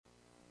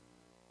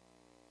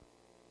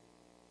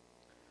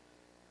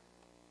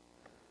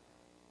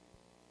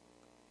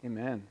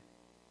Amen.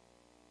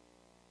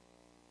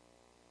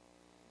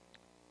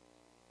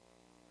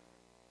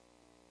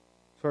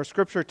 So our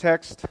scripture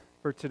text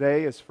for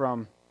today is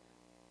from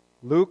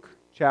Luke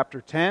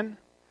chapter 10,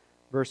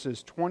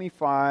 verses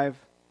 25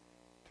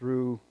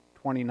 through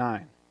 29.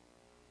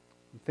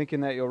 I'm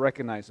thinking that you'll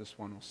recognize this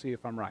one. We'll see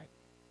if I'm right.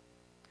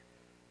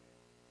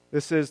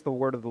 This is the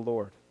word of the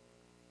Lord.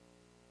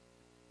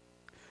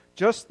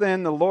 Just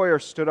then the lawyer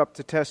stood up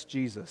to test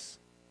Jesus.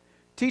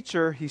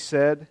 "Teacher," he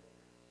said,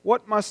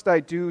 "what must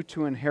I do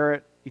to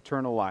inherit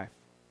eternal life?"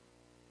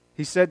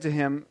 He said to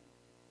him,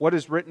 "What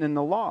is written in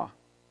the law?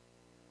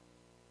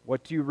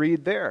 What do you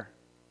read there?"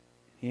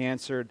 He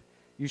answered,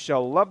 "You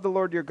shall love the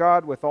Lord your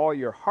God with all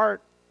your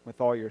heart,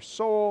 with all your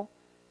soul,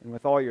 and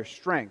with all your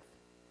strength,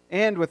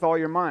 and with all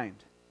your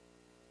mind,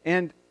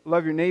 and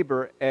love your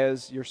neighbor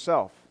as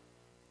yourself."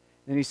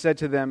 And he said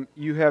to them,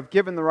 "You have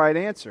given the right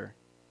answer.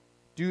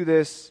 Do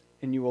this,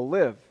 and you will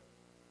live."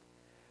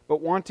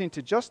 But wanting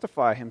to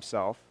justify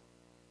himself,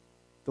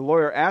 the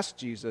lawyer asked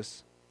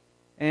Jesus,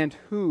 "And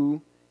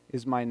who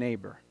is my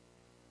neighbor?"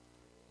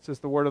 This is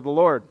the word of the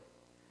Lord.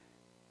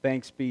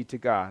 Thanks be to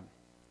God.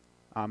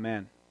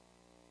 Amen.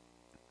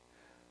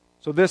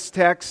 So this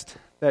text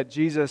that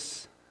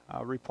Jesus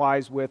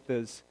replies with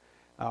is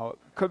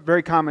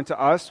very common to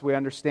us. We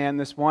understand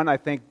this one. I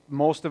think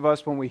most of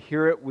us, when we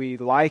hear it, we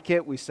like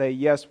it. We say,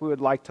 yes, we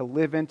would like to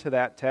live into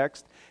that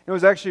text. It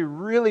was actually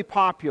really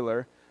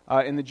popular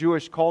in the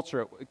Jewish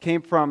culture. It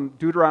came from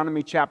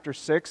Deuteronomy chapter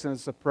 6, and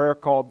it's a prayer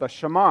called the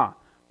Shema.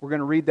 We're going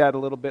to read that a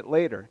little bit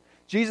later.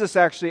 Jesus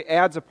actually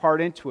adds a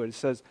part into it. It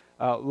says,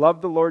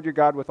 love the Lord your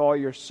God with all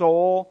your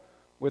soul,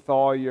 with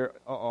all your,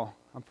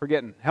 I'm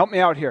forgetting. Help me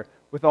out here.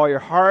 With all your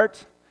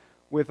heart,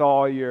 with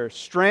all your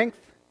strength.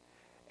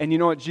 And you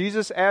know what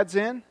Jesus adds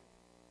in?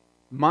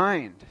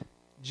 Mind.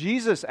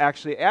 Jesus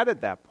actually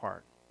added that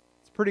part.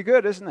 It's pretty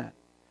good, isn't it?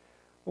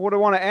 Well, what I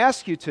want to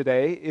ask you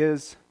today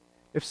is,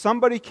 if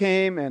somebody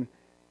came and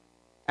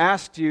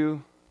asked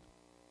you,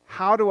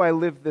 how do I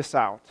live this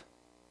out?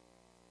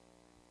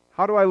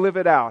 How do I live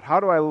it out? How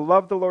do I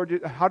love the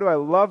Lord? How do I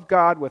love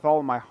God with all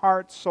of my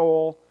heart,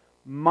 soul,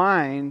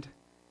 mind,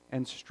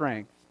 and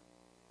strength?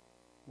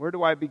 Where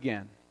do I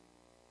begin?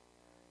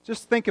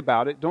 Just think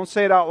about it. Don't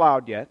say it out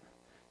loud yet.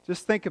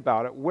 Just think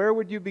about it. Where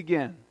would you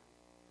begin?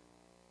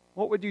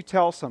 What would you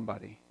tell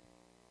somebody?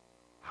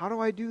 How do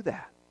I do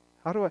that?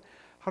 How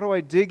do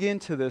I dig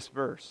into this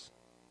verse?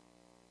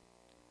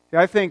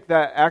 I think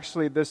that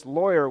actually this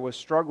lawyer was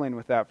struggling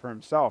with that for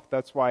himself.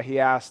 That's why he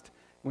asked,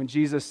 when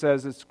Jesus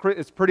says it's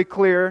pretty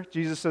clear,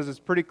 Jesus says it's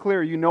pretty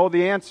clear, you know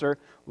the answer,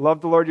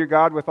 love the Lord your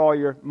God with all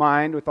your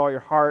mind, with all your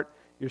heart,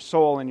 your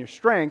soul, and your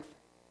strength,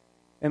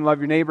 and love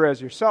your neighbor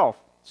as yourself.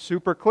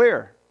 Super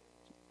clear.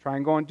 Try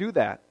and go and do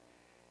that.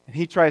 And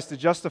he tries to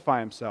justify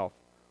himself.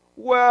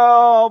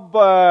 Well,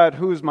 but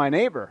who's my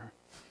neighbor?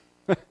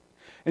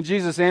 And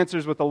Jesus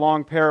answers with a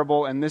long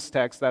parable in this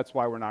text. That's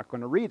why we're not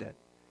going to read it.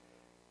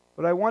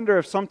 But I wonder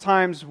if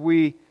sometimes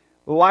we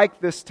like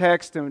this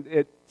text and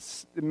it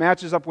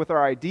matches up with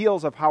our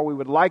ideals of how we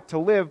would like to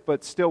live,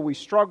 but still we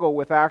struggle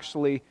with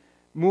actually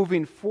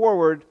moving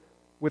forward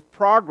with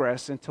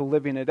progress into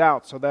living it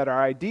out so that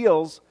our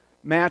ideals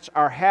match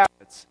our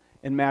habits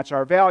and match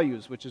our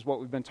values, which is what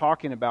we've been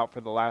talking about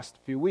for the last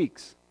few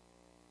weeks.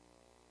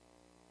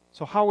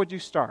 So how would you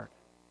start?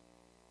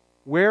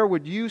 Where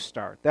would you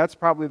start? That's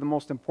probably the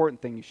most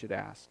important thing you should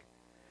ask.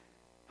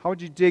 How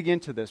would you dig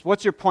into this?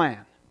 What's your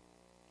plan?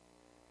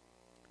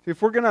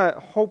 If we're going to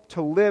hope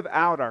to live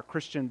out our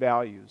Christian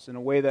values in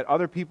a way that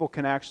other people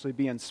can actually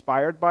be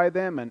inspired by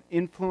them and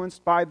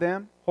influenced by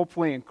them,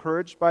 hopefully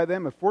encouraged by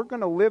them, if we're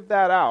going to live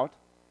that out,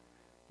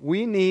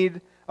 we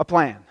need a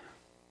plan.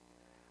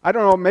 I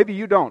don't know, maybe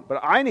you don't,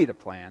 but I need a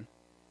plan.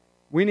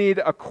 We need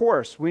a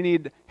course. We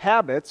need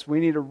habits.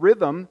 We need a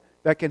rhythm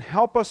that can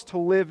help us to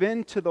live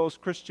into those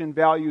Christian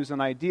values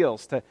and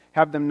ideals, to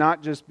have them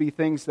not just be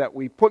things that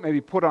we maybe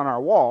put on our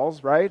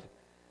walls, right?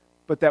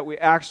 But that we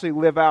actually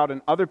live out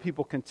and other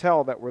people can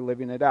tell that we're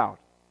living it out.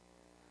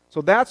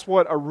 So that's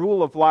what a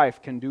rule of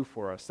life can do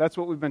for us. That's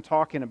what we've been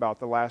talking about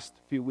the last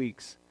few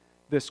weeks.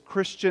 This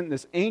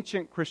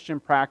ancient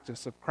Christian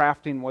practice of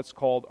crafting what's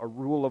called a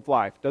rule of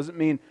life. Doesn't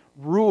mean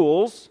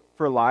rules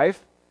for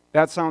life.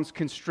 That sounds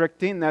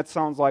constricting. That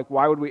sounds like,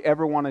 why would we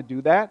ever want to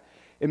do that?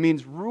 It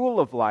means rule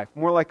of life,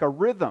 more like a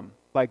rhythm.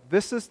 Like,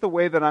 this is the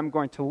way that I'm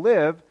going to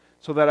live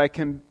so that I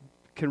can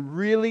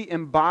really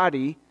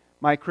embody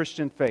my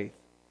Christian faith.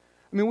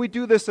 I mean, we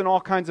do this in all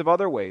kinds of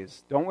other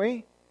ways, don't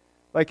we?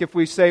 Like if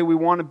we say we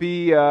want to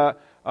be a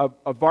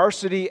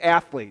varsity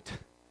athlete,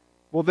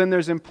 well, then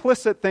there's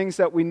implicit things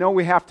that we know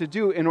we have to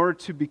do in order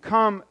to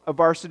become a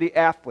varsity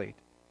athlete,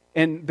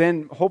 and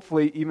then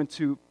hopefully even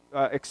to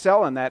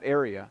excel in that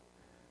area.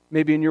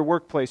 Maybe in your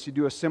workplace you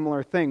do a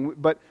similar thing.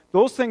 But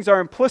those things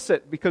are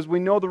implicit because we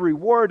know the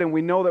reward and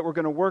we know that we're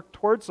going to work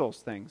towards those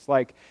things.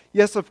 Like,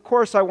 yes, of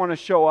course I want to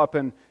show up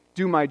and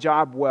do my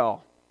job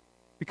well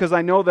because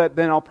I know that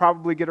then I'll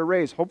probably get a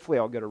raise. Hopefully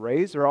I'll get a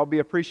raise or I'll be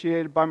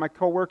appreciated by my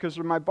coworkers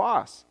or my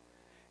boss.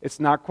 It's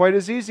not quite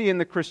as easy in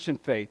the Christian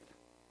faith.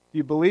 Do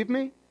you believe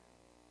me?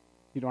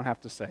 You don't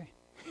have to say.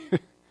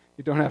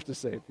 You don't have to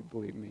say if you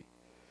believe me.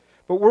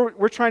 But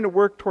we're trying to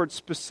work towards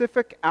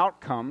specific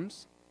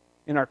outcomes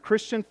in our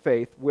Christian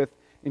faith with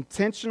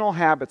intentional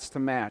habits to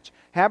match.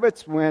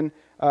 Habits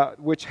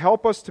which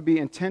help us to be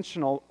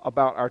intentional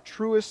about our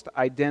truest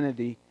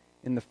identity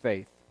in the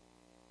faith.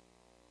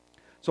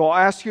 So I'll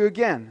ask you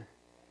again.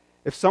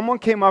 If someone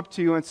came up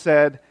to you and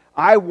said,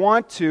 I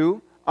want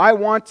to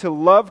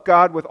love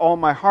God with all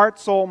my heart,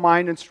 soul,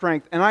 mind, and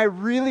strength, and I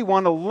really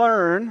want to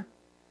learn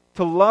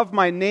to love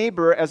my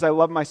neighbor as I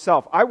love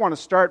myself. I want to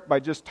start by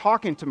just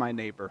talking to my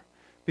neighbor.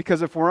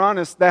 Because if we're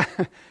honest,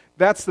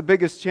 that's the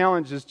biggest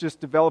challenge, is just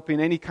developing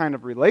any kind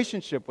of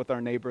relationship with our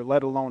neighbor,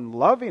 let alone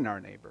loving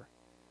our neighbor.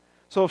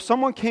 So if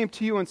someone came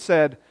to you and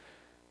said,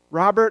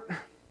 Robert,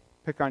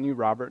 pick on you,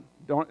 Robert.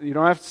 You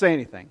don't have to say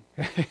anything.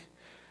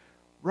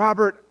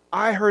 Robert,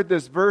 I heard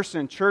this verse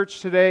in church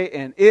today,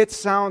 and it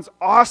sounds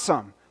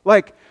awesome.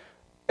 Like,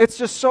 it's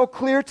just so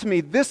clear to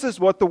me, this is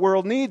what the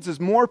world needs, is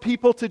more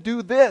people to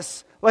do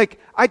this. Like,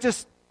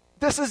 this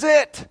is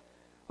it.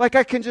 Like,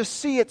 I can just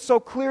see it so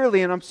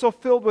clearly, and I'm so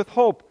filled with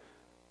hope.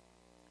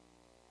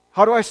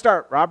 How do I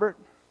start, Robert?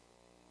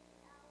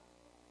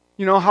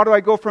 How do I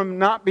go from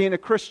not being a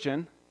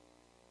Christian,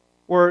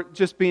 or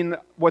just being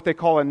what they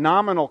call a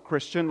nominal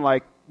Christian,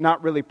 like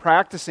not really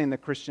practicing the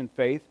Christian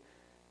faith?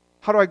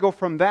 How do I go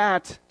from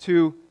that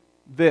to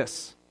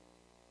this,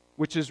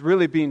 which is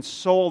really being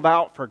sold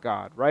out for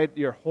God, right?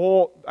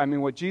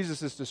 What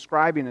Jesus is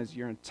describing is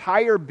your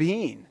entire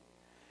being.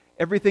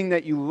 Everything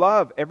that you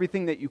love,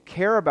 everything that you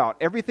care about,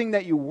 everything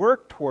that you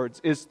work towards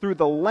is through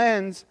the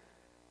lens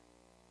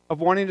of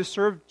wanting to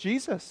serve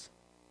Jesus.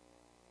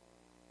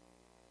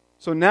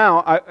 So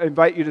now I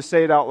invite you to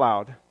say it out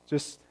loud,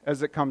 just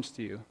as it comes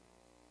to you.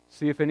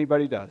 See if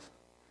anybody does.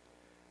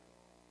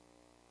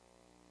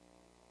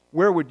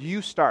 Where would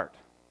you start?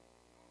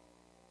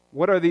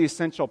 What are the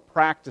essential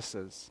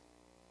practices,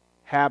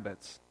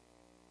 habits,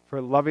 for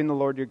loving the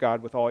Lord your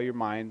God with all your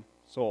mind,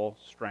 soul,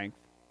 strength,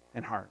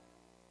 and heart?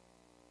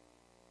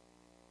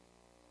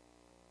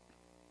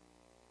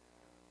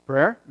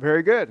 Prayer,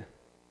 very good.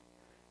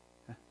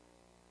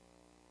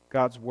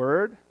 God's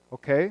Word,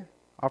 okay,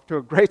 off to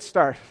a great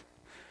start.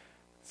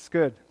 It's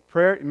good.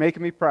 Prayer, you're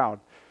making me proud.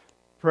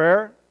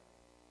 Prayer,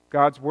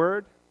 God's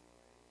Word,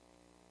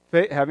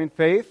 having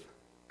faith,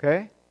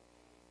 okay.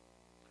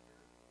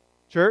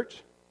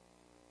 Church,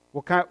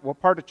 what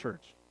part of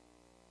church?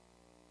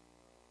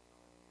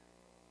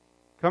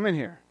 Come in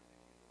here.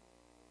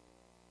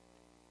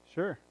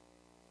 Sure.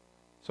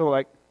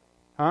 So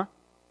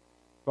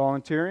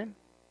volunteering?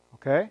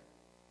 Okay.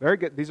 Very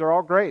good. These are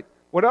all great.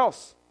 What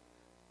else?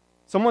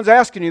 Someone's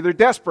asking you, they're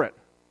desperate.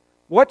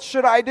 What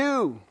should I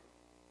do?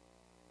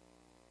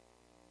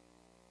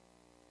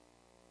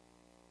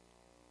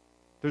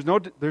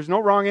 There's no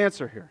wrong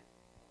answer here.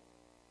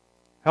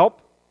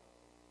 Help?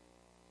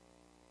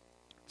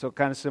 So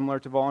kind of similar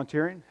to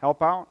volunteering.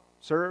 Help out,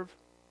 serve.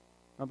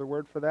 Another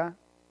word for that.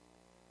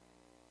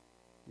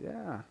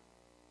 Yeah.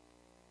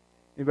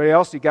 Anybody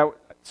else?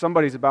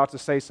 Somebody's about to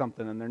say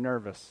something and they're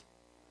nervous.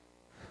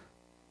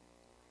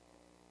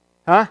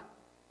 Huh?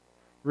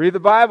 Read the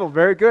Bible.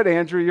 Very good,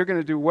 Andrew. You're going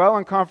to do well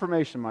in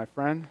confirmation, my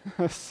friend.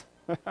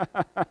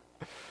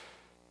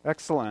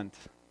 Excellent.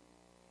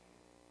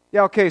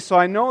 Yeah, okay, so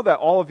I know that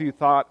all of you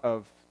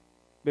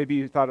maybe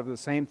you thought of the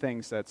same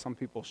things that some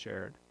people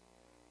shared.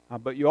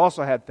 But you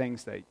also had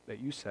things that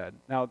you said.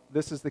 Now,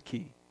 this is the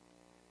key.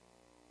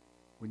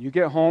 When you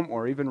get home,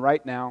 or even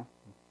right now,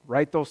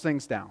 write those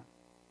things down.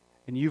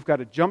 And you've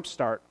got a jump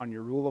start on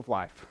your rule of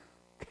life.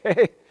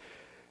 Okay?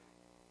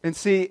 And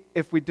see,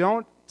 if we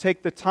don't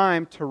take the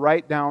time to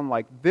write down,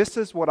 like, this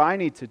is what I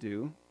need to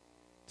do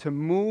to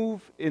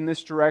move in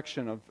this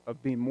direction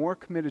of being more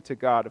committed to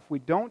God, if we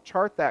don't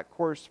chart that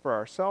course for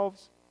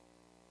ourselves,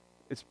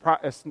 it's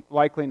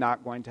likely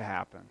not going to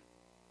happen.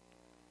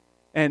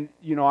 And,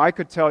 I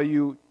could tell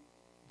you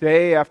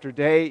day after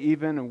day,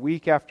 even a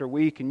week after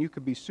week, and you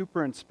could be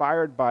super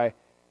inspired by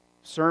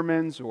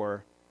sermons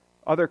or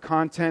other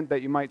content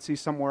that you might see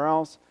somewhere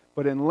else,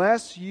 but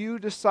unless you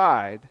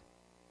decide,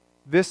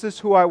 this is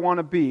who I want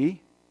to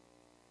be,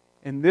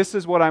 and this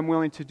is what I'm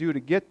willing to do to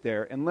get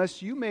there,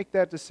 unless you make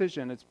that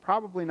decision, it's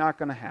probably not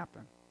going to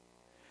happen.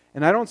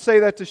 And I don't say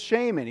that to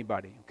shame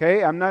anybody,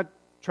 okay? I'm not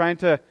trying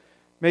to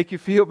make you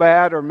feel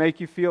bad or make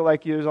you feel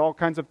like there's all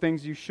kinds of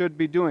things you should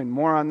be doing.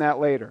 More on that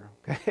later,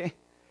 okay?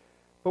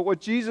 But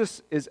what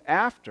Jesus is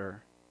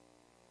after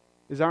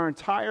is our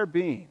entire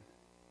being.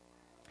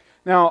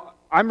 Now,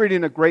 I'm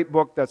reading a great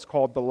book that's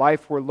called The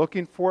Life We're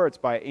Looking For. It's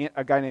by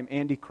a guy named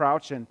Andy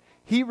Crouch, and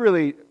he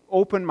really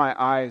opened my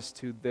eyes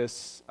to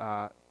this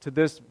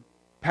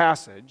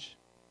passage,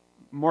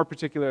 more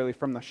particularly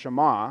from the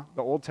Shema,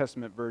 the Old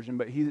Testament version,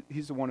 but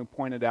he's the one who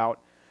pointed out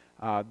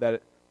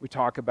that we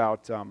talk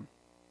about,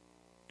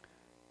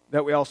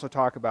 that we also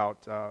talk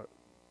about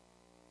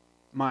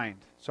mind.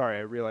 Sorry,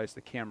 I realized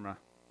the camera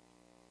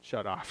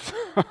shut off.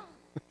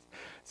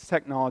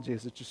 Technology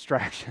is a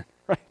distraction,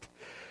 right?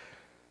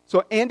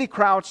 So Andy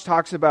Crouch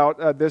talks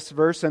about this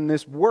verse and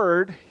this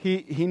word.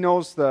 He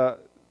knows the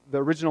the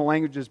original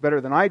languages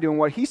better than I do. And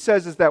what he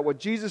says is that what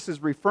Jesus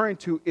is referring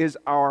to is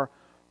our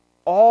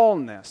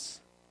allness,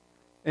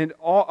 and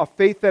a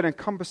faith that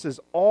encompasses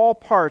all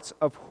parts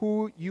of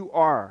who you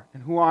are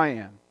and who I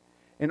am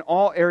in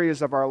all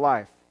areas of our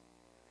life.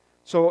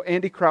 So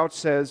Andy Crouch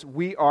says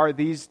we are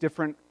these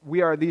different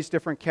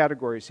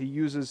categories. He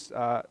uses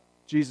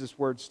Jesus'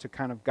 words to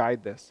kind of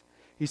guide this.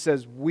 He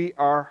says we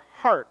are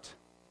heart.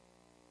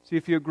 See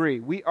if you agree.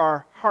 We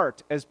are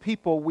heart. As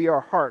people, we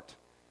are heart.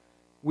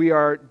 We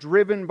are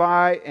driven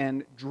by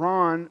and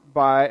drawn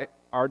by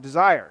our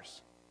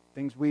desires,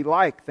 things we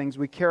like, things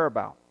we care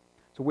about.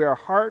 So we are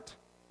heart.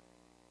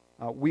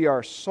 We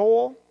are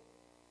soul.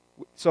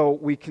 So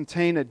we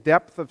contain a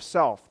depth of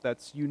self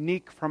that's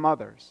unique from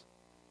others.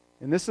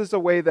 And this is a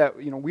way that,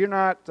 we're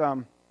not...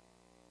 Hey,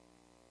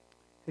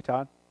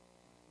 Todd.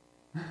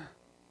 It's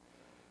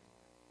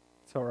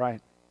all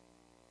right.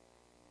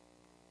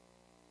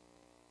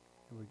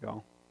 Here we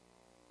go.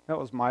 That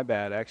was my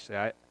bad, actually.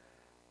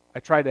 I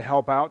tried to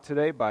help out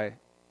today by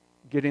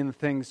getting the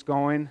things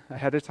going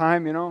ahead of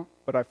time,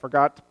 but I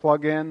forgot to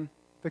plug in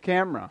the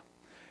camera.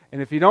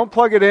 And if you don't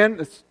plug it in,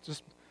 this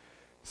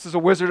is a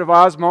Wizard of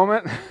Oz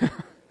moment.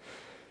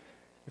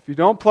 If you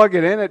don't plug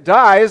it in, it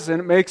dies, and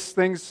it makes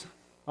things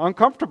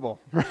uncomfortable.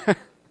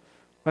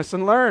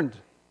 Lesson learned.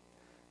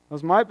 That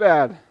was my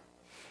bad.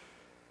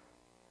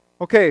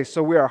 Okay,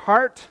 so we are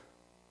heart.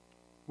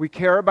 We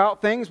care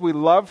about things. We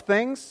love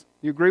things.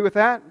 You agree with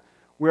that?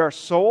 We are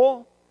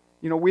soul.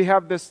 We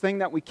have this thing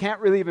that we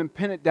can't really even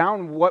pin it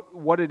down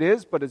what it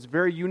is, but it's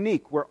very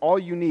unique. We're all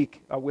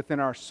unique within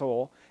our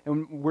soul,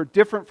 and we're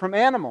different from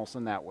animals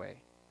in that way,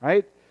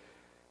 right?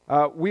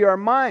 We are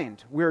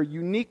mind. We are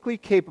uniquely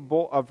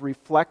capable of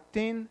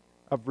reflecting,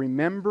 of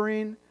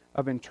remembering,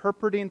 of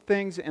interpreting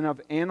things, and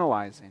of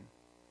analyzing.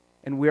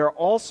 And we are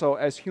also,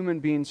 as human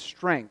beings,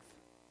 strength,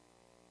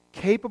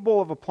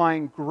 capable of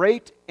applying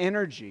great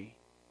energy.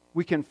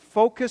 We can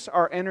focus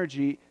our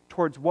energy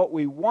towards what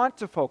we want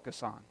to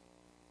focus on.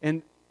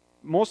 And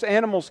most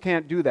animals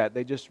can't do that.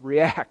 They just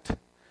react.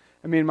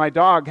 I mean, my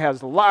dog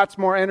has lots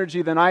more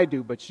energy than I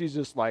do, but she's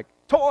just like,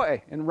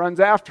 toy, and runs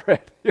after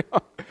it.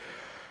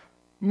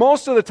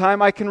 Most of the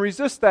time, I can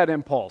resist that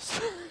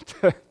impulse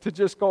to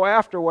just go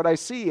after what I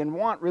see and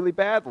want really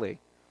badly.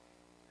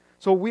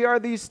 So we are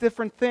these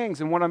different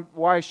things, and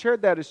why I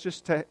shared that is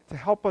just to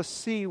help us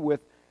see with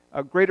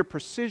a greater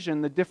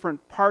precision the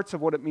different parts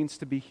of what it means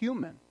to be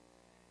human.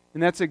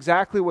 And that's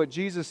exactly what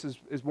Jesus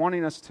is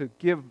wanting us to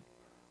give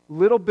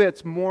little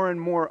bits more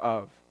and more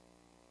of,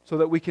 so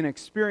that we can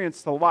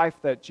experience the life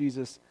that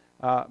Jesus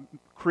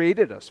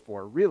created us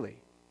for, really.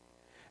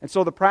 And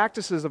so the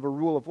practices of a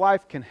rule of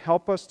life can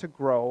help us to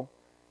grow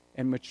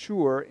and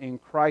mature in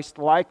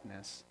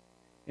Christ-likeness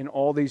in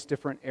all these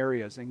different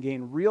areas and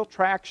gain real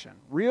traction,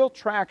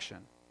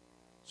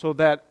 so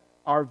that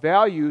our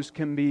values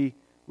can be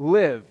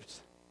lived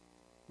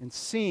and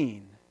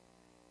seen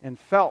and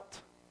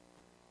felt,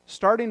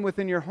 starting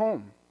within your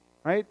home,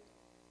 right?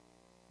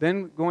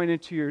 Then going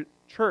into your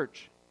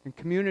church and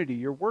community,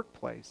 your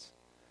workplace,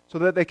 so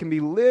that they can be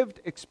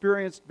lived,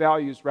 experienced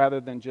values rather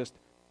than just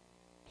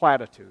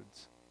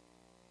platitudes,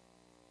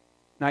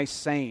 nice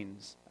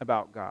sayings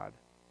about God,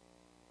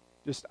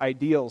 just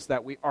ideals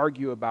that we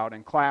argue about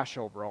and clash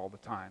over all the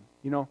time.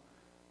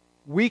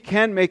 We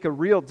can make a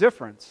real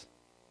difference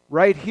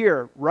right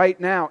here, right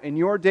now, in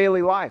your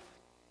daily life.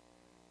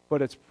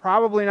 But it's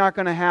probably not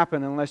going to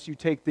happen unless you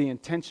take the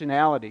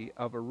intentionality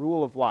of a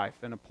rule of life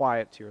and apply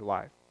it to your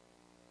life.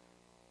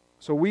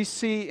 So we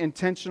see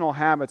intentional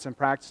habits and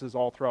practices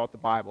all throughout the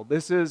Bible.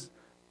 This is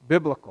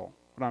biblical,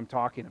 what I'm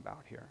talking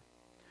about here.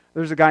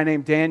 There's a guy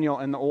named Daniel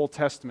in the Old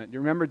Testament. Do you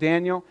remember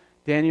Daniel?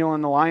 Daniel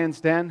in the lion's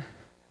den?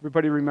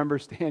 Everybody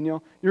remembers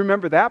Daniel. You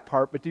remember that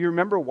part, but do you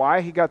remember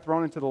why he got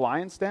thrown into the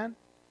lion's den?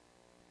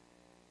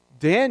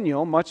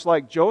 Daniel, much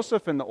like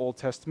Joseph in the Old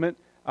Testament,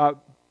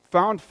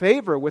 found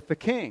favor with the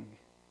king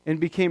and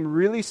became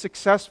really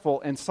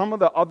successful. And some of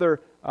the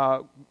other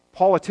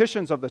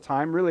politicians of the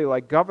time, really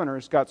like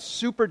governors, got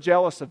super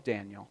jealous of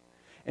Daniel.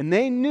 And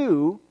they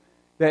knew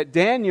that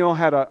Daniel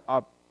had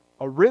a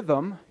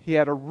rhythm, he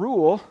had a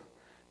rule,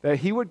 that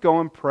he would go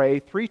and pray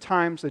 3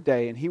 times a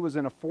day. And he was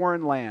in a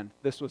foreign land.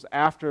 This was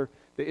after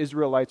the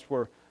Israelites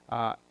were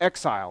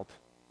exiled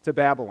to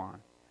Babylon.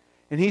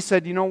 And he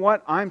said, you know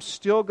what? I'm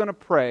still going to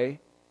pray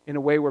in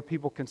a way where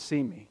people can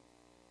see me.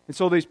 And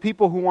so these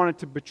people who wanted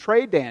to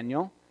betray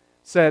Daniel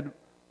said,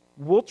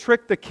 we'll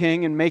trick the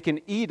king and make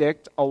an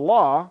edict, a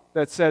law,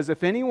 that says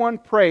if anyone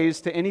prays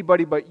to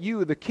anybody but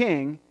you, the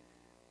king,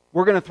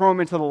 we're going to throw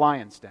him into the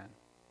lion's den.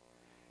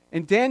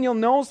 And Daniel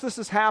knows this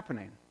is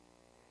happening.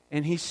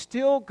 And he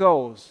still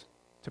goes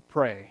to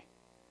pray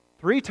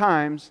 3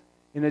 times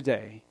in a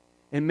day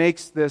and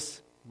makes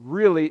this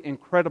really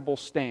incredible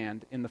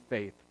stand in the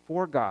faith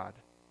for God.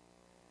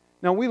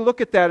 Now we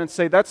look at that and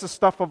say, that's the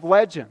stuff of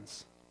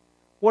legends.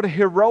 What a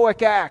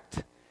heroic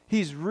act.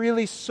 He's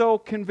really so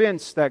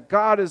convinced that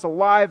God is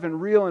alive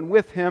and real and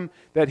with him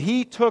that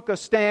he took a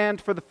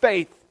stand for the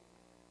faith.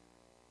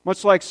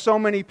 Much like so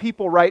many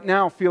people right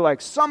now feel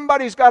like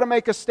somebody's got to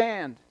make a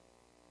stand.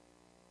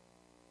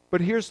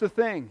 But here's the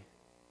thing.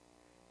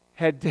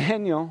 Had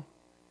Daniel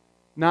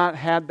not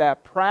had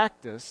that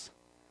practice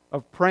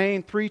of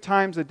praying 3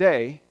 times a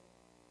day,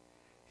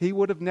 he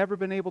would have never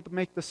been able to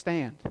make the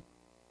stand.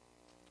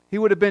 He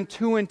would have been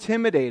too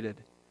intimidated.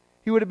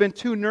 He would have been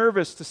too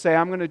nervous to say,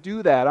 I'm going to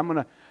do that. I'm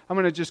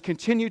going to just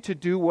continue to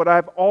do what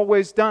I've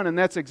always done. And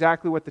that's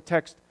exactly what the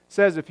text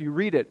says if you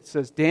read it. It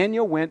says,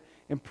 Daniel went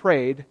and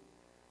prayed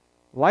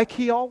like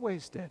he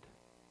always did.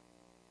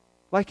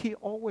 Like he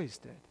always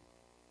did.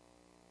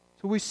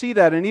 So we see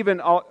that. And even,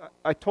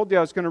 I told you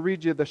I was going to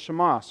read you the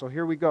Shema. So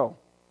here we go.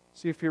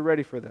 See if you're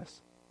ready for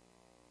this.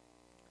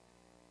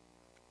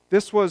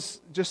 This was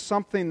just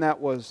something that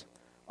was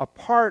a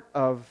part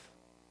of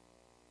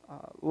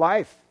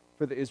life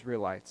for the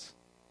Israelites.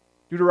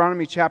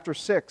 Deuteronomy chapter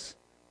 6,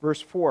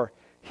 verse 4.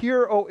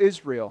 Hear, O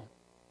Israel,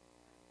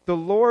 the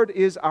Lord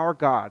is our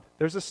God.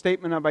 There's a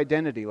statement of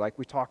identity like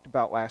we talked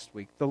about last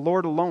week. The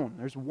Lord alone.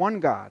 There's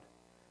one God.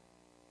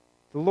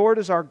 The Lord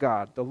is our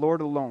God, the Lord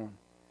alone.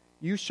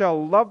 You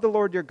shall love the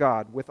Lord your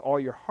God with all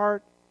your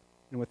heart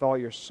and with all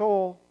your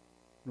soul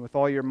and with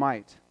all your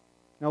might.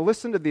 Now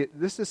listen to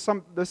this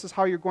is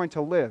how you're going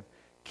to live.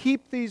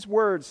 Keep these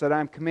words that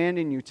I'm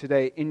commanding you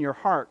today in your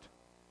heart.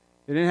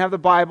 They didn't have the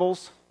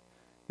Bibles.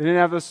 They didn't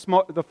have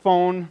the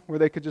phone where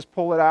they could just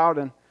pull it out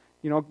and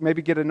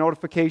maybe get a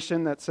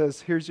notification that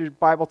says, here's your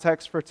Bible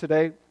text for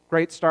today.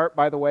 Great start,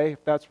 by the way,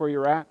 if that's where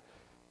you're at.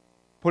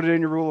 Put it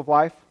in your rule of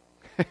life.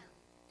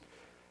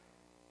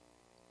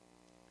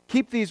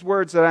 Keep these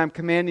words that I'm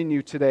commanding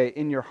you today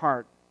in your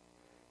heart.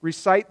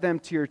 Recite them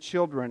to your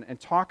children and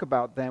talk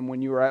about them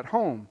when you are at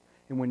home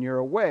and when you're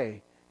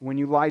away, when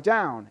you lie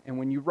down and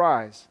when you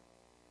rise.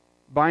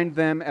 Bind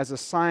them as a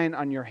sign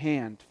on your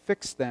hand.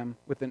 Fix them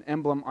with an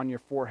emblem on your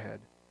forehead.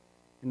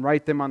 And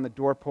write them on the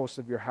doorposts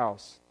of your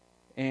house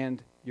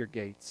and your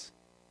gates.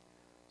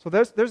 So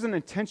there's an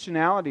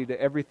intentionality to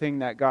everything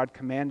that God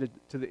commanded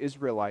to the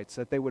Israelites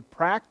that they would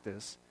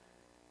practice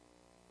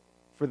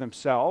for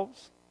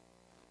themselves,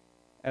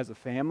 as a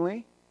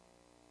family,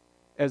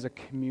 as a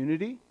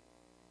community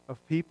of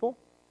people.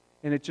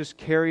 And it just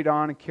carried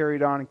on and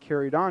carried on and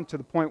carried on to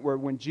the point where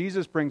when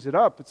Jesus brings it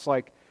up, it's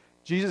like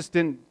Jesus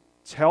didn't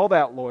tell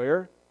that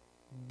lawyer,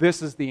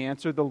 this is the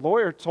answer. The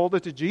lawyer told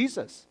it to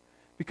Jesus.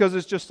 Because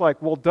it's just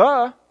like, well,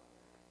 duh,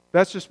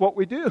 that's just what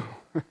we do.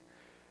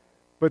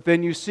 But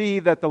then you see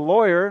that the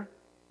lawyer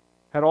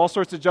had all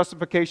sorts of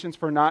justifications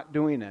for not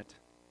doing it.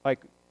 Like,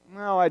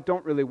 well, I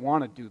don't really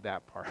want to do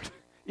that part.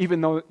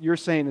 Even though you're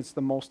saying it's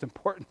the most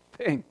important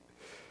thing.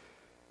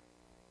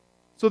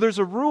 So there's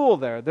a rule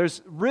there.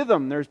 There's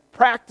rhythm. There's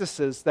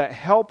practices that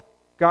help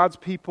God's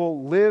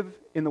people live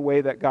in the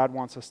way that God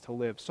wants us to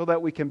live so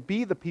that we can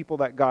be the people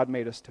that God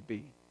made us to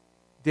be.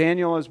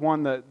 Daniel is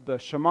one. The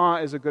Shema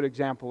is a good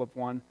example of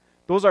one.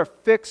 Those are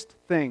fixed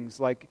things.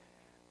 Like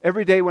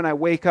every day when I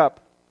wake up,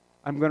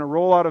 I'm going to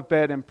roll out of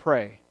bed and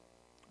pray.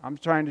 I'm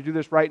trying to do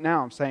this right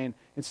now. I'm saying,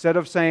 instead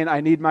of saying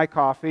I need my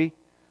coffee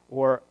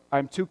or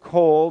I'm too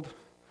cold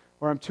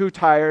or I'm too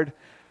tired,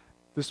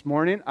 this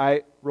morning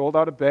I rolled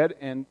out of bed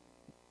and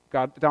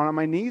got down on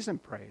my knees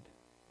and prayed.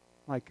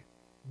 Like,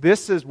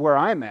 this is where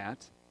I'm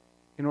at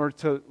in order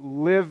to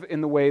live in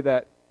the way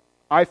that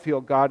I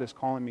feel God is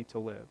calling me to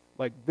live.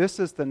 Like, this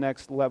is the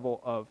next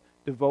level of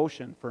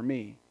devotion for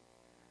me.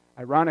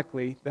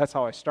 Ironically, that's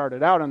how I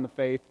started out in the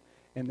faith,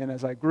 and then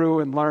as I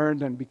grew and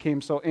learned and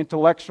became so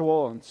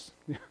intellectual,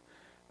 and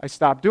I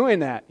stopped doing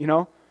that,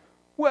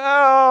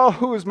 Well,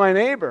 who's my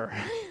neighbor?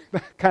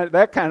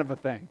 that kind of a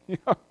thing,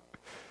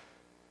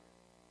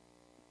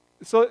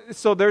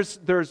 So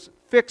there's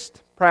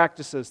fixed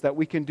practices that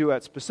we can do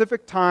at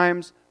specific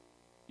times,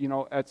 in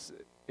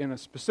a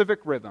specific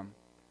rhythm.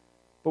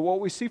 But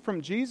what we see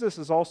from Jesus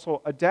is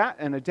also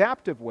an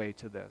adaptive way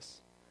to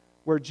this,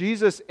 where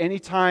Jesus,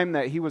 anytime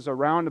that he was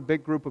around a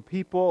big group of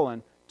people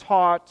and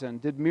taught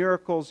and did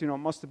miracles, it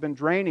must have been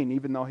draining,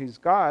 even though he's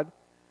God.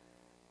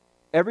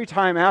 Every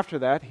time after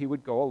that, he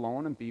would go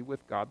alone and be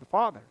with God the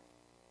Father.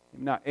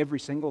 Not every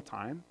single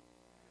time,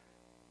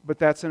 but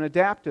that's an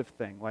adaptive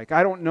thing. Like,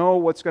 I don't know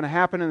what's going to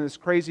happen in this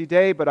crazy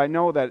day, but I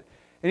know that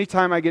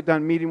anytime I get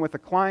done meeting with a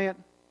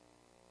client,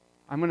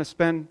 I'm going to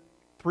spend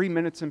 3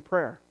 minutes in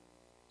prayer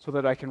so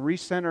that I can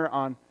recenter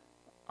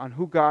on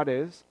who God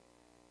is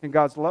and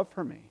God's love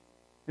for me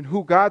and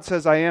who God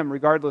says I am,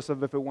 regardless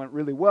of if it went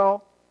really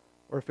well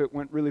or if it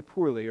went really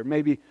poorly, or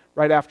maybe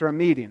right after a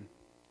meeting.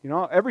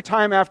 Every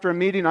time after a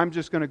meeting, I'm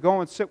just going to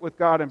go and sit with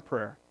God in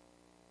prayer.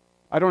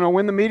 I don't know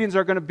when the meetings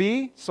are going to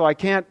be, so I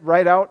can't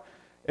write out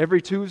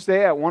every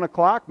Tuesday at 1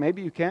 o'clock.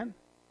 Maybe you can.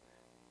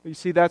 But you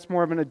see, that's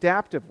more of an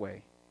adaptive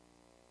way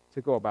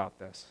to go about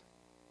this.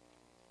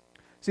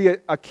 See,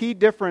 a key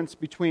difference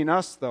between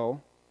us,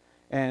 though,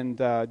 and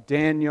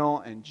Daniel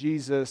and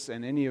Jesus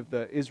and any of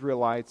the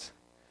Israelites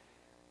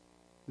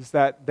is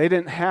that they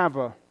didn't have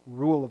a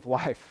rule of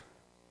life.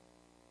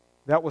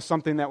 That was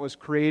something that was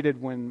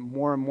created when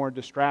more and more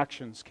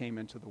distractions came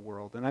into the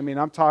world. And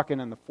I'm talking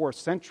in the 4th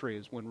century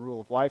is when rule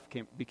of life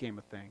became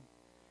a thing.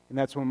 And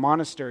that's when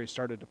monasteries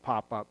started to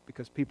pop up,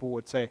 because people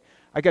would say,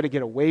 I got to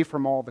get away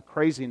from all the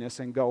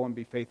craziness and go and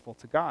be faithful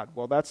to God.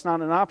 Well, that's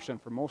not an option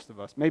for most of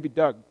us. Maybe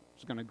Doug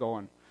is going to go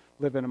and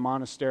live in a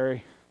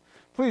monastery.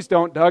 Please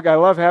don't, Doug. I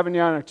love having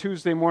you on a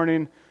Tuesday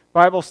morning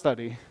Bible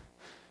study.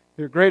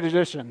 You're a great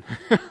addition.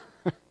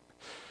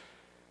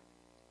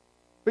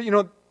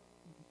 But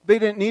they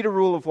didn't need a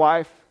rule of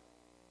life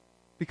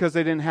because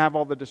they didn't have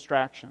all the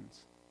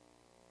distractions.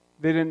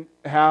 They didn't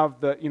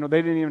have they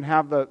didn't even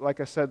have like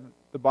I said,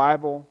 the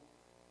Bible.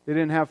 They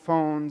didn't have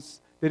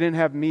phones. They didn't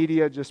have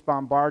media just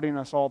bombarding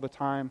us all the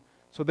time.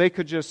 So they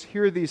could just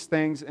hear these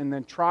things and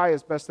then try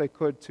as best they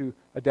could to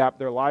adapt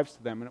their lives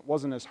to them. And it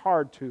wasn't as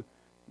hard to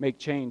make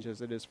change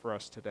as it is for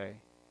us today.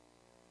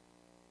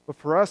 But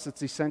for us,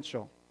 it's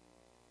essential.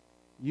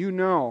 You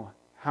know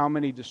how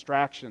many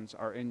distractions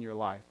are in your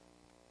life,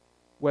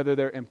 whether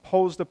they're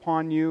imposed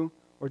upon you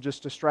or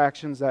just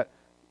distractions that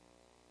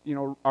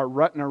are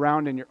rutting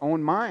around in your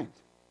own mind,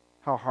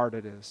 how hard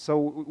it is. So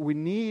we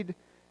need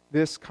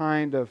this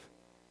kind of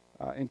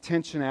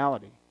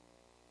intentionality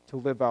to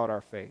live out our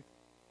faith.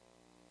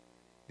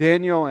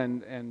 Daniel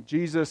and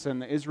Jesus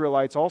and the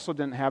Israelites also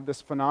didn't have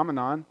this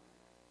phenomenon.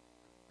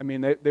 I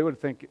mean, they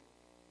would think,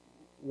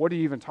 what are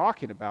you even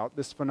talking about?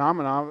 This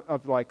phenomenon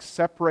of like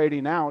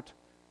separating out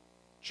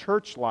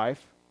church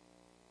life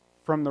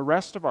from the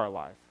rest of our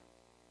life.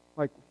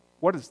 Like,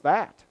 what is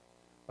that?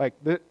 Like,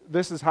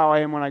 this is how I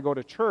am when I go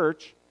to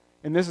church,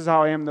 and this is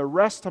how I am the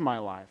rest of my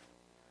life.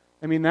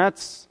 I mean,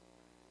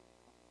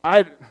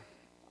 I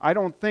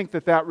don't think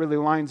that really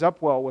lines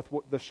up well with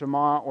what the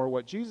Shema or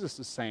what Jesus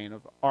is saying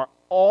of our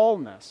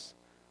allness.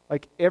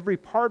 Like, every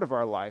part of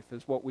our life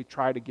is what we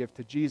try to give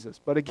to Jesus.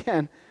 But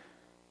again,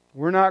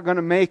 we're not going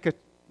to make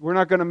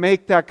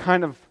that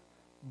kind of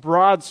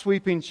broad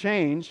sweeping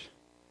change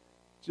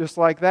just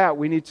like that.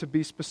 We need to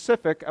be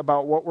specific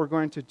about what we're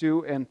going to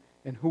do and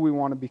who we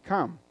want to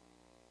become.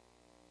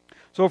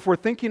 So if we're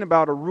thinking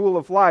about a rule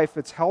of life,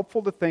 it's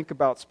helpful to think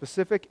about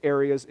specific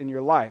areas in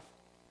your life.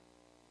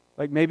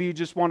 Like maybe you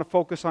just want to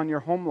focus on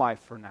your home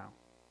life for now.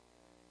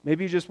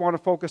 Maybe you just want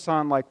to focus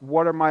on like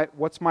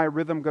what's my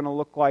rhythm going to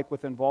look like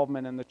with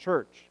involvement in the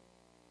church,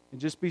 and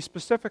just be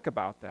specific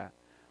about that.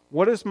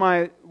 What is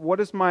my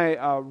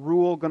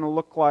rule going to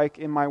look like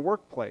in my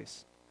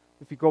workplace?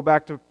 If you go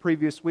back to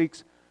previous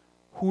weeks,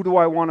 who do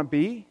I want to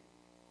be?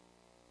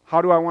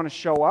 How do I want to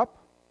show up?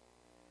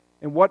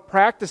 And what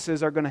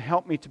practices are going to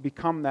help me to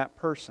become that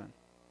person?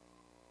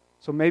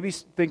 So maybe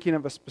thinking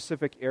of a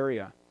specific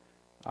area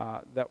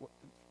that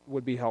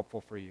would be helpful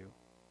for you.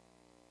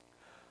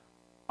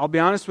 I'll be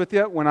honest with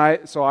you,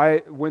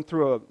 I went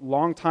through a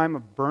long time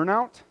of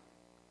burnout,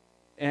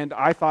 and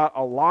I thought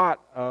a lot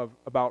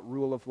about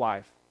rule of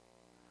life.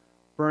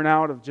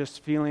 Burnout of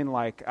just feeling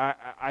like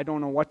I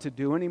don't know what to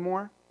do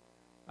anymore.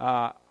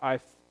 I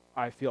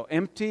feel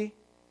empty.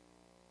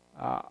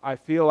 I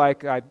feel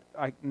like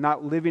I'm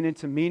not living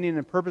into meaning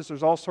and purpose.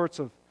 There's all sorts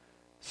of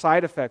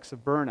side effects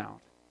of burnout.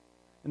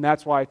 And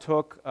that's why I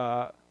took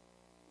a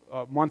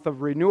month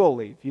of renewal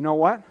leave. You know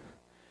what?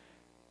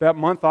 That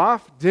month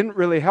off didn't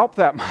really help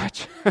that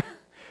much.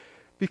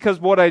 Because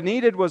what I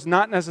needed was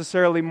not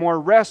necessarily more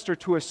rest or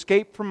to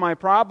escape from my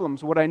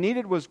problems. What I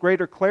needed was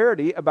greater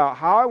clarity about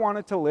how I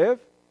wanted to live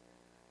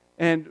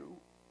and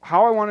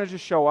how I wanted to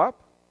show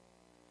up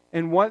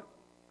and what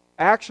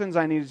actions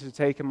I needed to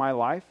take in my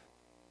life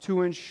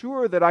to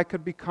ensure that I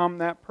could become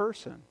that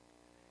person.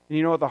 And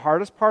you know what the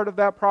hardest part of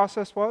that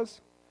process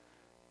was?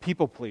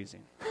 People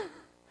pleasing.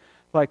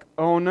 Like,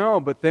 oh no,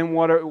 but then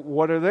what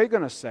are they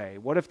going to say?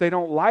 What if they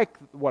don't like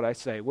what I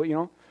say?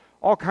 Well,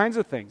 all kinds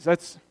of things.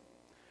 That's,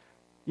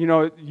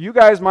 you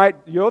guys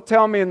you'll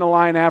tell me in the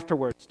line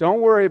afterwards. Don't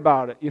worry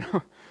about it,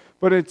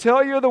 But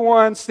until you're the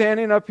one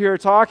standing up here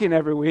talking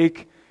every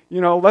week,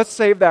 let's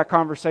save that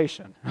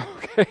conversation,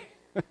 okay?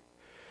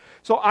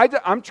 So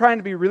I'm trying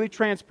to be really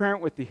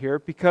transparent with you here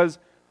because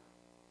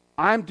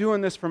I'm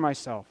doing this for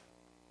myself.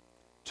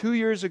 2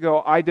 years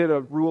ago, I did a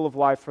rule of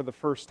life for the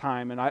first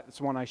time, and it's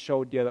one I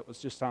showed you that was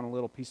just on a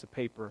little piece of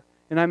paper.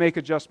 And I make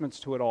adjustments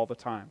to it all the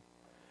time.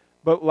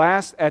 But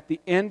at the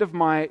end of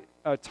my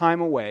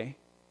time away,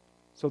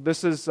 so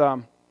this is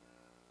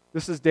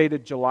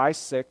dated July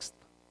 6th,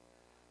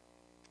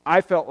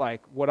 I felt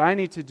like what I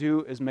need to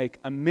do is make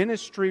a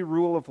ministry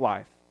rule of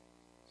life.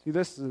 See,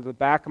 this is the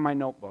back of my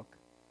notebook.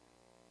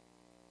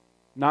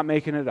 Not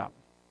making it up.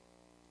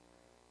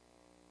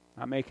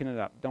 Not making it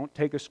up. Don't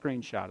take a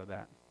screenshot of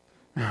that.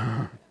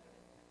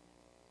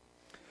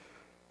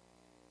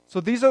 So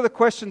these are the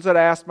questions that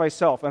I asked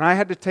myself, and I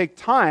had to take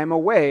time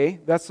away.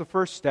 That's the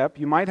first step.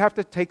 You might have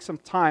to take some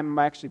time and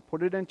actually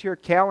put it into your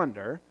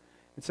calendar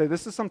and say,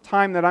 this is some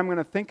time that I'm going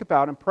to think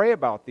about and pray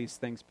about these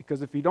things,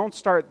 because if you don't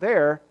start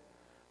there,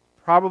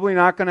 probably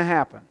not going to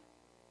happen.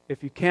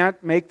 If you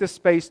can't make the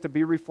space to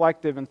be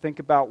reflective and think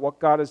about what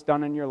God has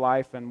done in your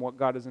life and what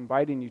God is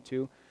inviting you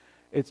to,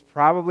 it's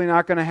probably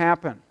not going to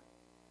happen.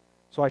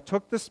 So I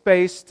took the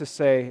space to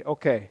say,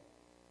 okay,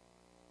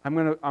 I'm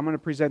going to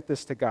present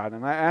this to God.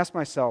 And I asked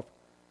myself,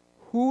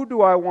 who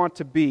do I want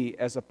to be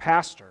as a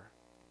pastor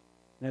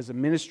and as a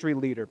ministry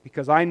leader,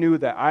 because I knew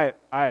that I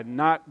had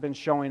not been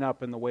showing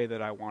up in the way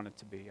that I wanted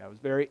to be. I was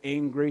very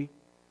angry,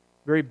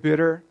 very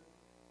bitter,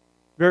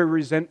 very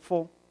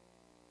resentful,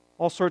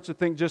 all sorts of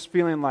things, just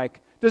feeling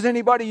like, does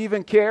anybody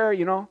even care,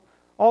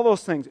 all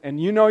those things.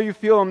 And you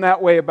feel them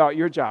that way about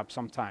your job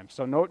sometimes,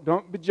 so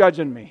don't be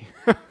judging me.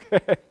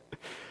 Okay.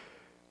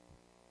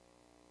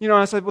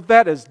 I said, well,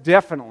 that is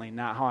definitely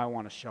not how I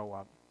want to show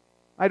up.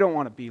 I don't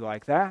want to be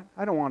like that.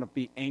 I don't want to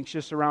be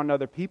anxious around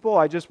other people.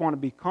 I just want to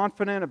be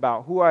confident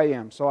about who I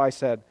am. So I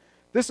said,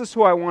 this is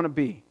who I want to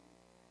be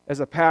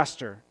as a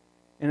pastor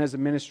and as a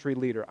ministry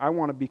leader. I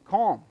want to be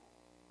calm.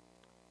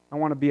 I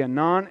want to be a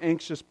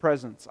non-anxious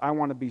presence. I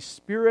want to be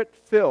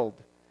Spirit-filled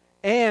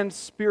and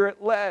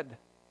Spirit-led.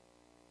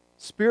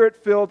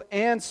 Spirit-filled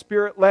and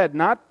Spirit-led,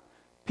 not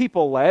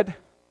people-led,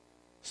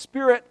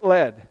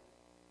 Spirit-led.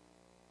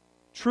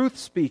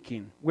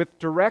 Truth-speaking with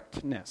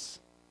directness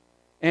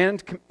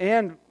and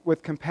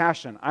with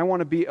compassion. I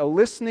want to be a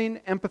listening,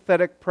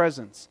 empathetic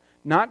presence.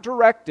 Not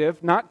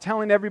directive, not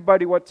telling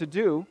everybody what to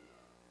do,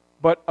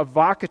 but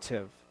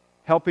evocative,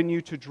 helping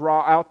you to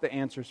draw out the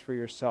answers for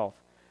yourself.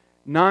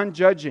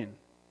 Non-judging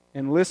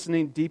and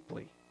listening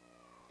deeply.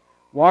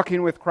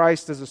 Walking with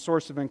Christ as a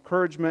source of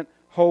encouragement,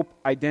 hope,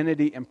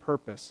 identity, and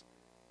purpose.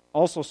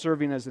 Also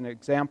serving as an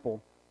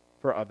example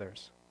for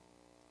others.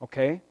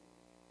 Okay?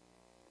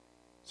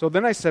 So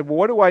then I said, well,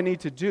 what do I need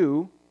to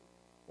do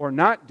or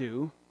not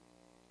do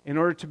in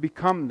order to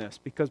become this?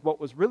 Because what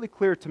was really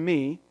clear to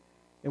me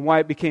and why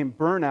it became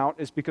burnout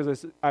is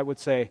because I would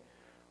say,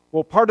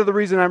 well, part of the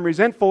reason I'm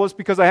resentful is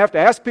because I have to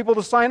ask people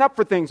to sign up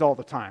for things all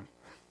the time.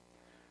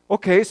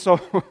 Okay, so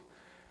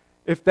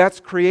if that's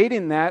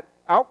creating that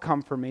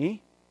outcome for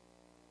me,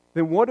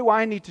 then what do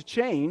I need to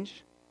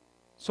change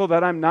so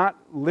that I'm not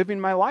living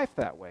my life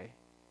that way?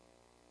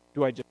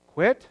 Do I just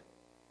quit?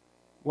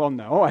 Well,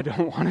 no, I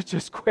don't want to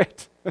just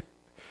quit.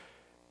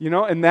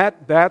 And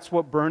that's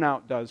what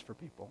burnout does for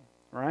people,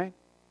 right?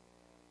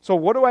 So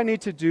what do I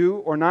need to do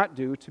or not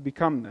do to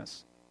become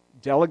this?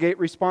 Delegate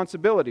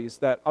responsibilities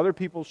that other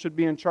people should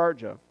be in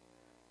charge of.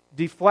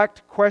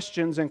 Deflect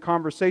questions and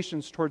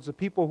conversations towards the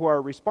people who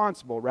are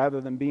responsible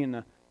rather than being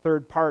a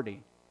third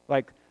party.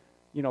 Like,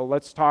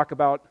 let's talk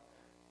about,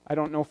 I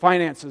don't know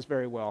finances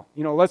very well.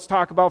 Let's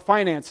talk about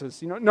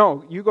finances.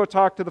 No, you go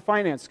talk to the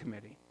finance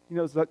committee.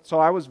 So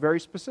I was very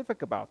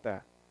specific about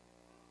that.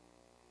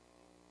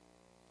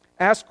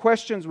 Ask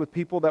questions with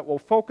people that will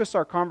focus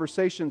our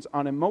conversations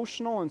on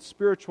emotional and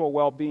spiritual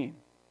well-being.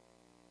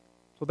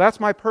 So that's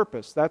my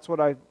purpose. That's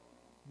what I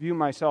view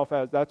myself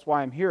as. That's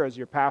why I'm here as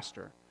your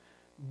pastor.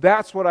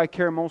 That's what I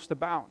care most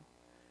about.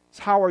 It's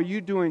how are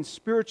you doing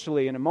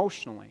spiritually and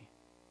emotionally?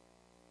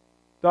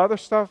 The other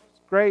stuff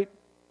is great,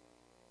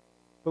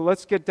 but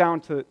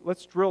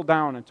let's drill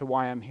down into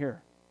why I'm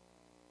here.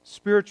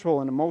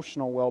 Spiritual and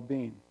emotional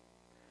well-being.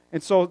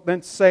 And so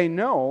then say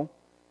no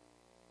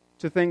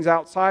to things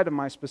outside of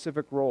my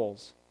specific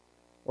roles,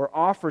 or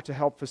offer to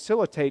help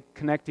facilitate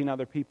connecting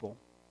other people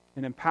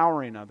and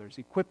empowering others,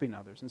 equipping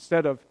others,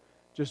 instead of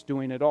just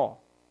doing it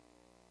all.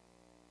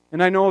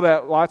 And I know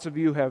that lots of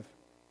you have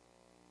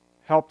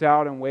helped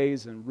out in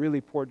ways and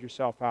really poured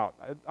yourself out.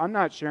 I'm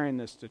not sharing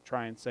this to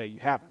try and say you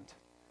haven't.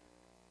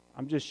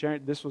 I'm just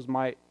sharing, this was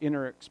my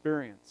inner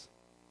experience.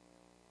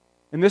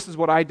 And this is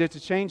what I did to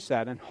change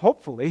that. And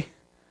hopefully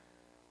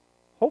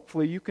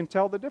you can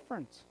tell the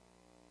difference.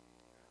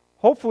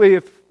 Hopefully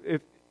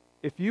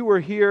if you were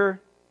here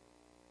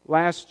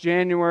last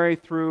January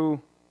through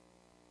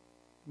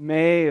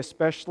May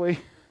especially,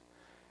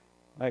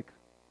 like,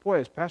 boy,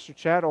 is Pastor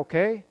Chad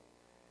okay?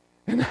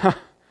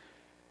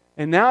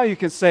 And now you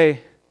can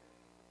say,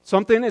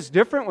 something is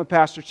different with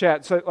Pastor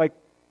Chad. So, like,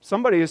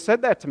 somebody has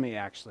said that to me,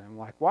 actually. I'm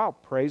like, wow,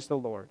 praise the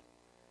Lord.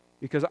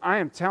 Because I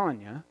am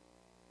telling you,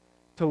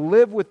 to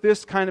live with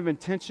this kind of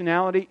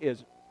intentionality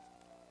is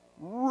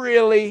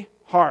really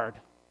hard.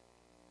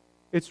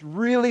 It's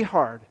really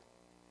hard.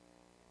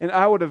 And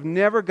I would have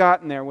never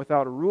gotten there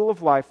without a rule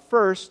of life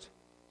first,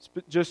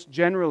 just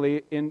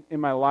generally in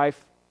my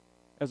life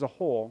as a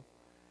whole,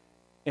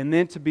 and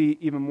then to be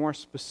even more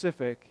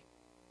specific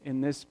in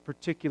this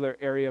particular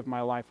area of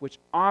my life, which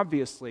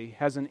obviously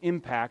has an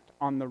impact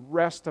on the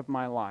rest of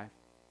my life.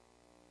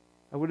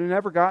 I would have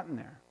never gotten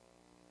there.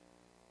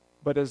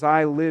 But as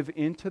I live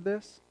into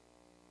this,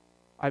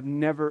 I've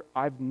never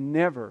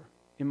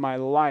in my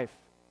life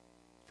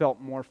felt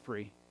more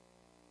free.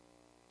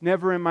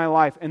 Never in my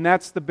life. And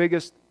that's the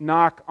biggest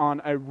knock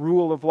on a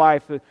rule of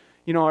life,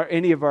 or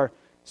any of our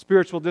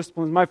spiritual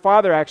disciplines. My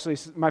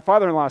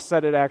father-in-law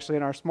said it actually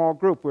in our small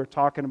group. We were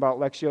talking about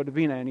Lectio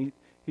Divina, and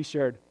he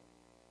shared,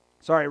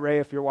 sorry, Ray,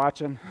 if you're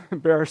watching,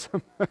 embarrass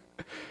him.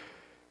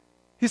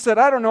 He said,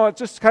 I don't know, it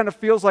just kind of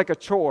feels like a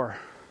chore.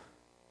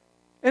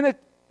 And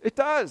it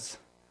does.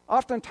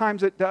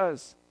 Oftentimes it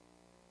does.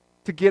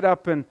 To get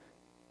up and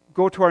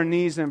go to our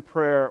knees in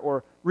prayer,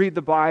 or read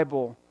the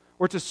Bible,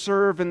 or to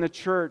serve in the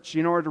church,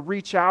 or to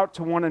reach out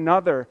to one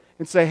another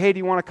and say, hey, do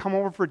you want to come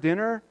over for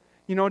dinner?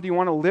 Do you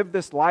want to live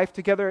this life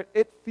together?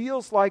 It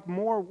feels like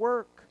more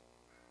work.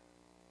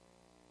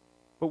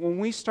 But when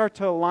we start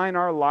to align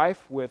our life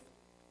with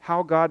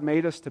how God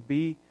made us to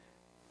be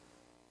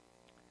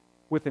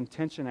with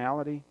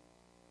intentionality,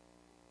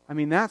 I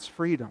mean, that's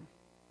freedom.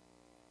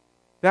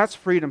 That's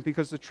freedom,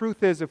 because the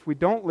truth is, if we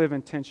don't live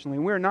intentionally,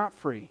 we're not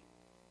free.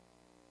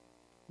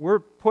 We're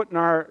putting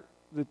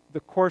the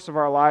course of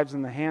our lives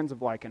in the hands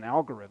of like an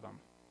algorithm,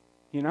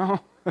 you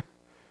know?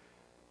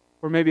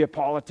 Or maybe a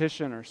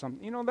politician or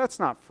something. You know, that's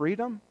not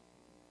freedom.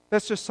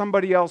 That's just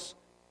somebody else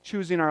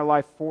choosing our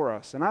life for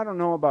us. And I don't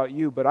know about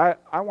you, but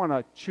I want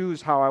to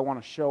choose how I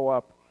want to show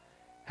up,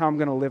 how I'm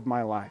going to live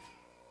my life.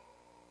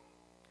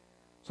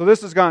 So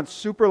this has gone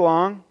super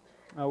long.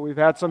 We've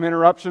had some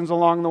interruptions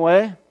along the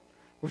way,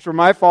 which were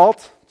my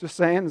fault. Just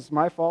saying, it's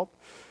my fault.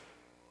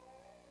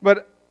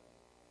 But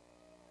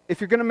if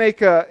you're going to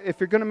make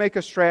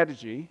a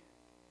strategy,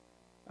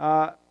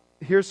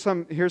 here's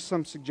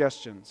some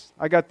suggestions.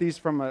 I got these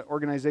from an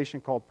organization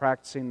called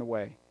Practicing the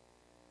Way.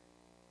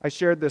 I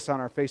shared this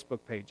on our Facebook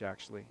page,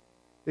 actually.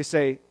 They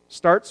say,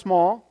 start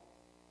small,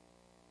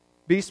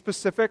 be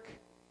specific,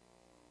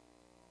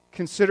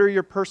 consider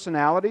your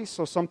personality.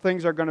 So some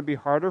things are going to be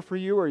harder for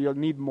you or you'll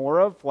need more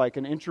of, like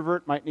an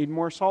introvert might need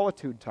more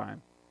solitude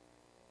time.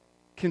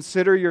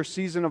 Consider your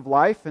season of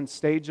life and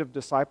stage of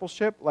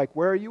discipleship. Like,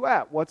 where are you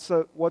at? What's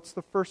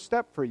the first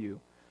step for you?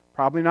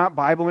 Probably not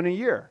Bible in a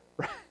year,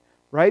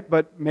 right?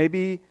 But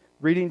maybe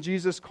reading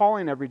Jesus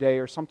Calling every day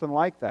or something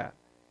like that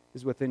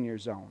is within your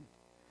zone.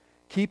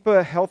 Keep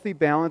a healthy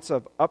balance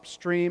of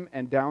upstream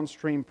and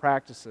downstream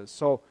practices.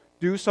 So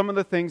do some of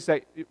the things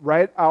that,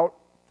 write out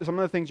some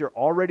of the things you're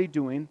already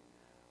doing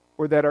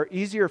or that are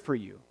easier for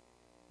you.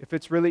 If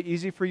it's really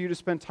easy for you to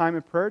spend time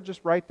in prayer, just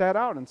write that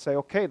out and say,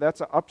 okay,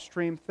 that's an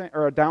upstream thing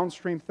or a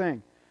downstream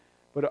thing.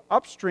 But an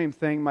upstream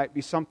thing might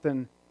be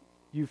something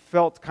you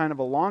felt kind of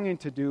a longing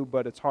to do,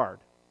 but it's hard.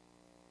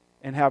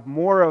 And have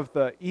more of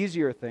the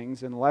easier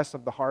things and less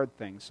of the hard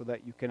things so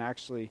that you can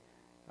actually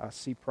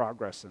see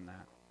progress in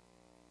that.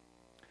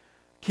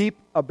 Keep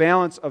a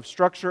balance of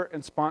structure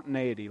and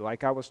spontaneity,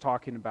 like I was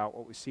talking about,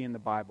 what we see in the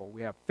Bible.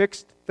 We have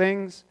fixed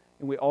things,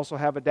 and we also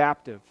have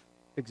adaptive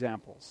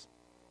examples.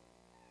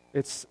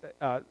 It's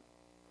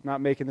not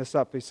making this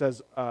up. He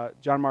says,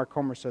 John Mark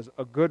Comer says,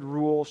 a good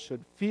rule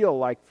should feel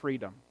like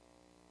freedom,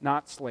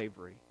 not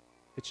slavery.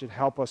 It should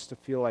help us to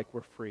feel like we're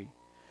free.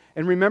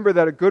 And remember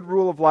that a good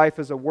rule of life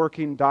is a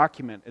working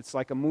document. It's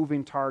like a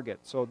moving target.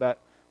 So that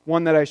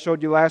one that I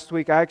showed you last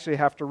week, I actually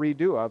have to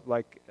redo.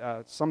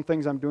 Some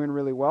things I'm doing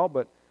really well,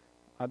 but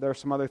there are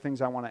some other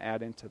things I want to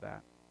add into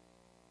that.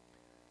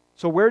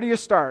 So where do you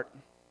start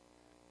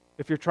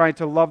if you're trying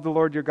to love the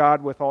Lord your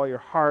God with all your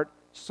heart,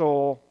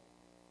 soul,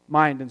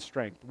 mind, and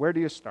strength? Where do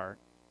you start?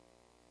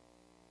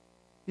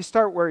 You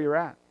start where you're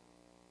at.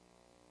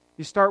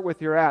 You start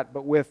with you're at,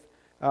 but with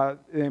the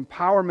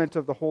empowerment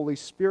of the Holy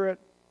Spirit,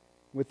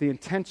 with the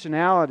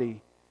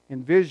intentionality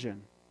and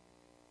vision,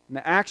 and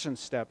the action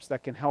steps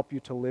that can help you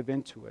to live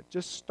into it.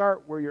 Just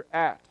start where you're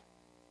at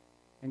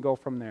and go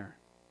from there.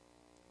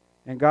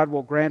 And God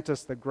will grant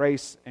us the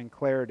grace and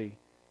clarity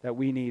that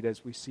we need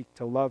as we seek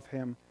to love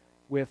Him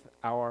with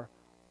our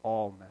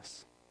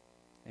allness.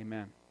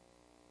 Amen.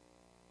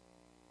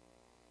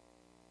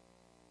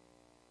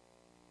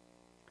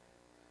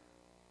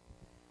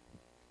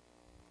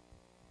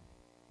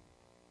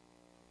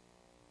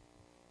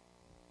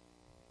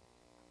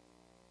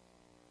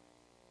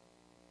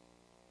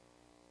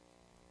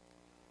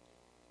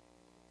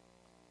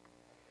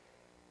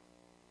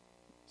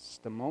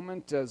 Just a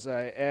moment as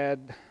I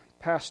add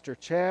Pastor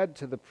Chad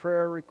to the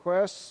prayer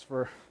requests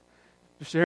for